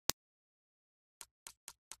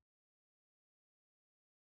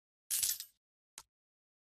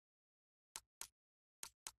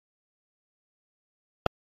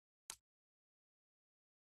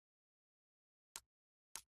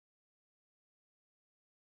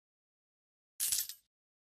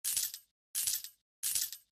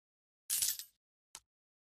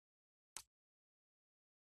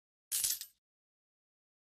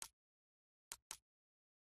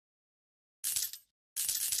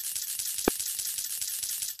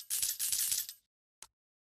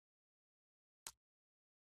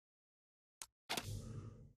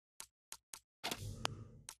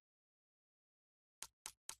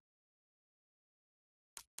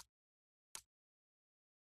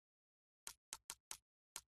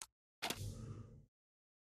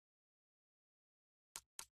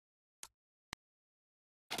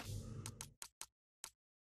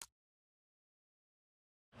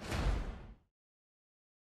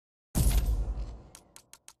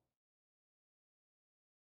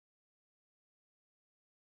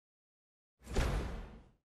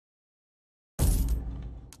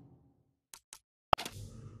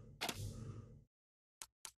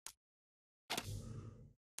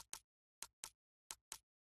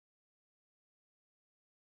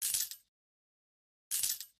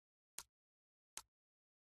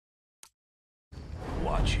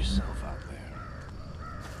Watch yourself out there.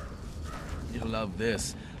 You'll love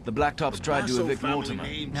this. The Blacktop's tried to evict Mortimer.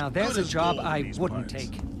 Now there's a job I wouldn't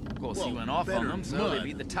take. Of course, he went off on them, so they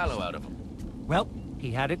beat the tallow out of him. Well,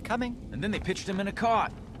 he had it coming. And then they pitched him in a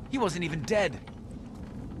cart. He wasn't even dead.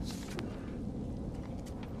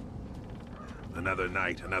 Another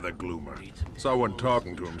night, another gloomer. Someone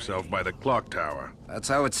talking to himself by the clock tower. That's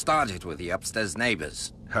how it started with the upstairs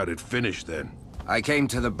neighbors. How'd it finish then? I came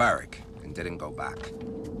to the barrack and didn't go back.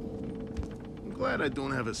 I'm glad I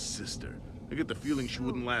don't have a sister. I get the feeling she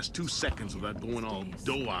wouldn't last 2 seconds without going all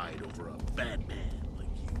doe-eyed over a bad man like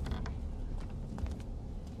you.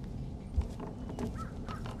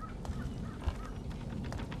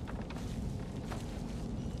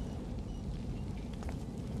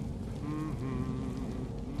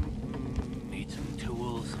 Need some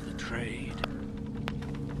tools for the trade.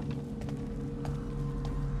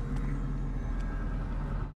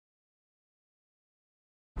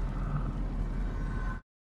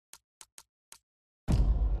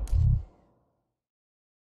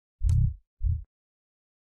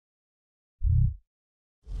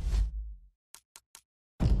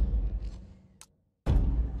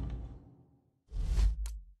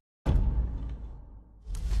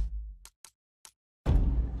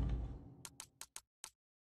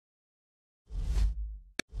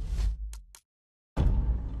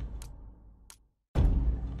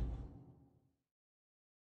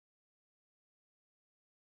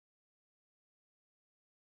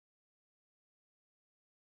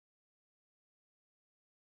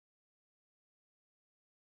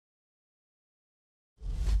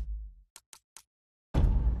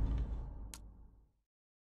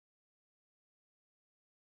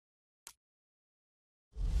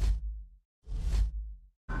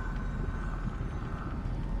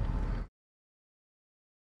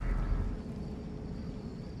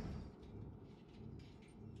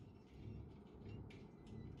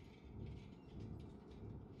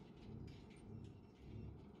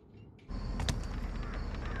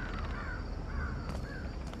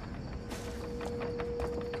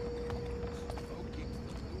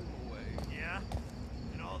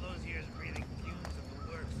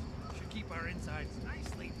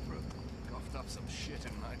 Some shit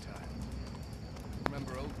in my time.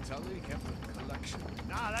 Remember old Tully kept a collection?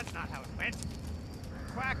 Nah, that's not how it went.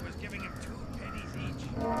 Quack was giving him 2 pennies each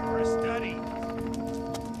for a study.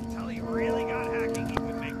 Tully really got hacking, he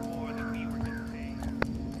could make more than we were getting paid.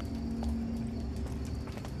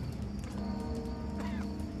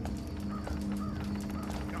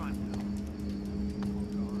 Come on.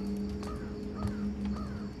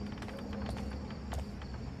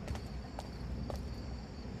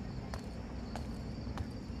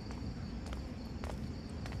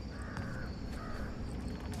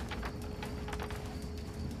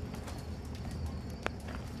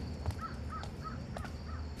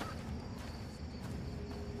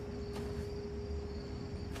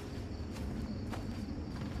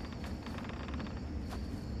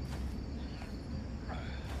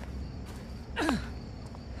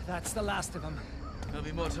 That's the last of them. There'll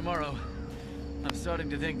be more tomorrow. I'm starting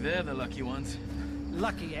to think they're the lucky ones.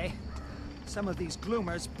 Lucky, eh? Some of these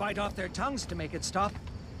gloomers bite off their tongues to make it stop.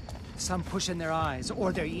 Some push in their eyes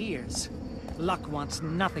or their ears. Luck wants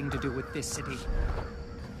nothing to do with this city.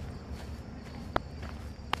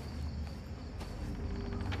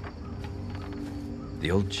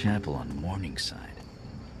 The old chapel on Morningside.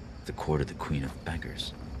 The court of the Queen of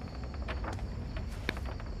Beggars.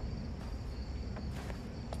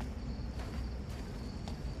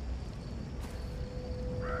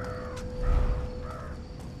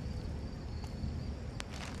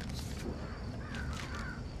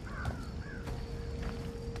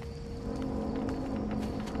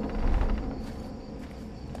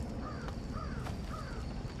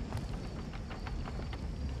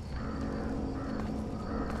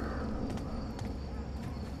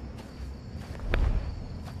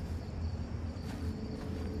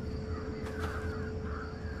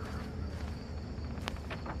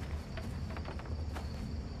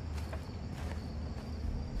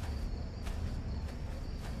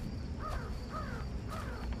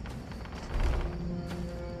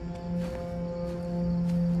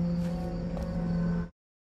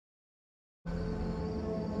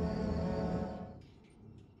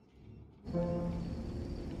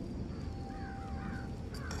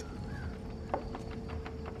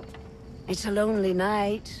 It's a lonely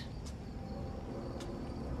night.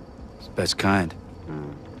 It's the best kind.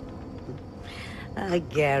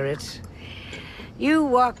 Garrett. You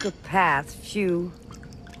walk a path few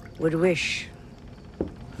would wish.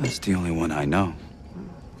 That's the only one I know.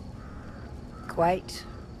 Quite.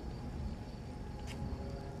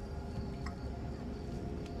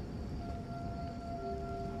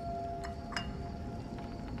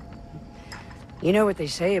 You know what they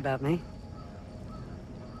say about me.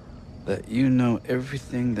 That you know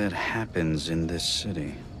everything that happens in this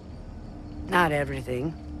city. Not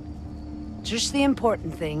everything. Just the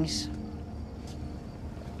important things.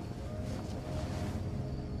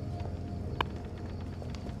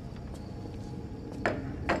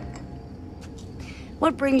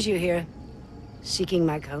 What brings you here? Seeking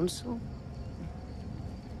my counsel?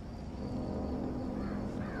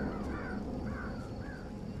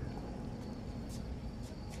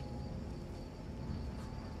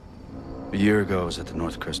 A year ago, I was at the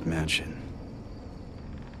Northcrest Mansion.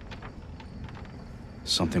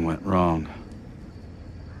 Something went wrong.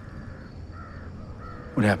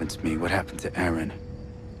 What happened to me? What happened to Aaron?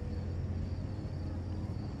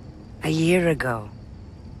 A year ago.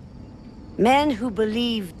 Men who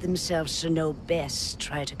believed themselves to know best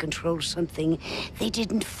try to control something they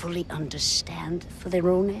didn't fully understand for their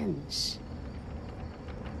own ends.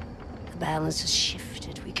 The balance has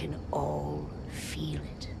shifted. We can all feel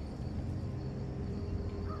it.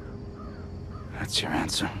 That's your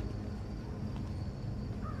answer.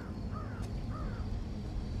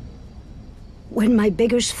 When my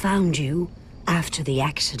beggars found you, after the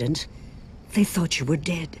accident, they thought you were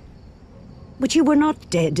dead. But you were not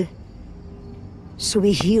dead. So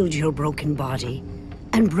we healed your broken body,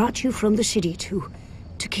 and brought you from the city to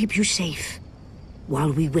keep you safe,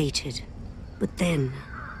 while we waited. But then,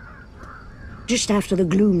 just after the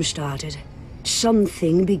gloom started,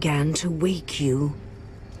 something began to wake you.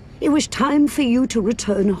 It was time for you to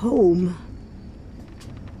return home.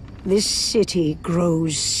 This city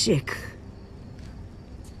grows sick.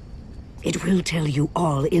 It will tell you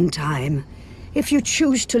all in time, if you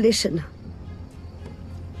choose to listen.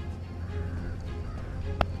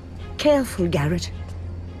 Careful, Garrett.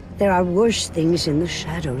 There are worse things in the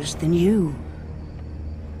shadows than you.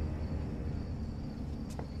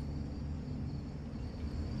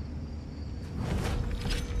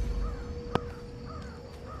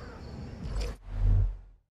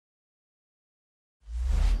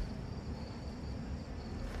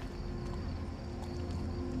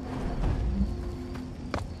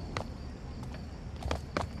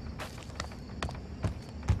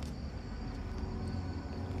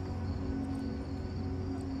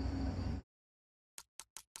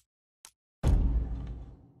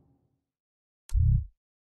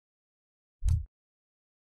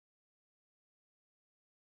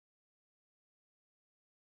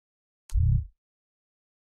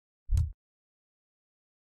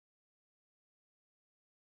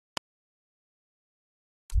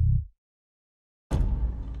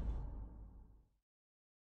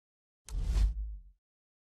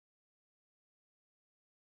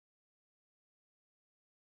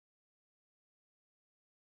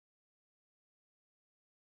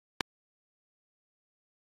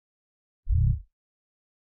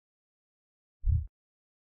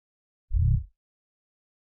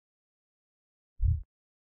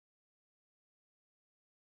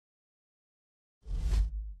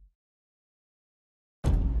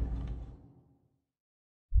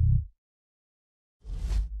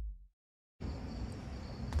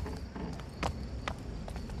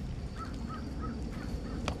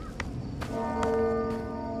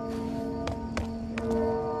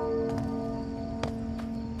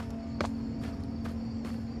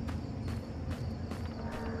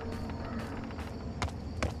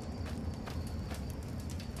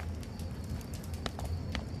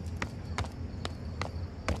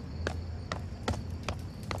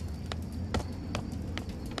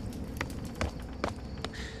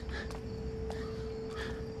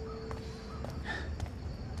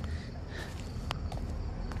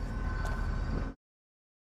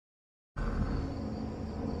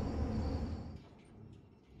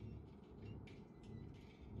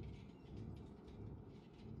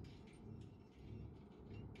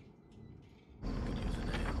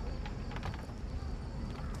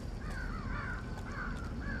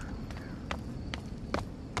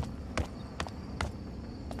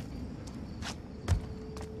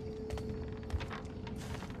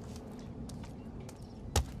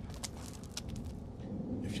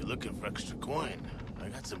 Looking for extra coin? I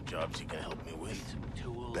got some jobs you can help me with.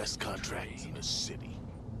 Best contracts in the city.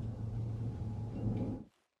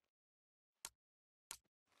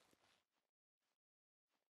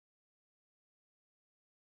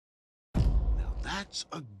 Now that's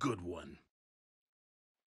a good one.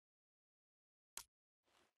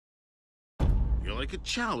 You like a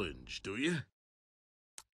challenge, do you?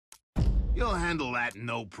 You'll handle that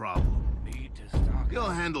no problem. You'll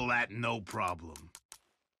handle that no problem.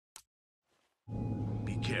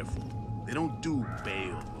 Be careful. They don't do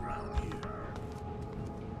bail around here.